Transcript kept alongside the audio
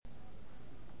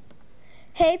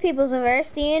Hey peoples of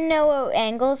Earth, do you know what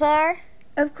angles are?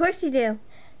 Of course you do.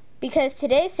 Because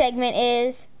today's segment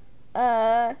is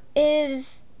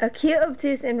Acute,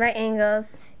 obtuse, and right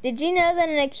angles. did you know that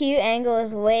an acute angle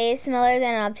is way smaller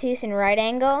than an obtuse and right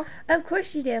angle? Of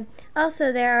course you do.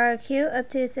 Also, there are acute,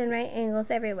 obtuse, and right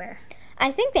angles everywhere.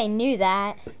 I think they knew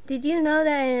that. Did you know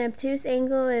that an obtuse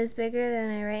angle is bigger than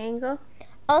a right angle?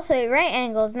 Also, a right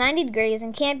angle is 90 degrees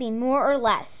and can't be more or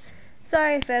less.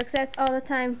 Sorry folks, that's all the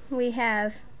time we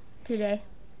have today.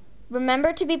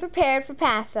 Remember to be prepared for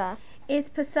PSSA. It's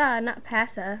PSSA, not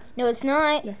PASA. No, it's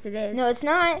not. Yes, it is. No, it's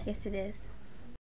not. Yes, it is.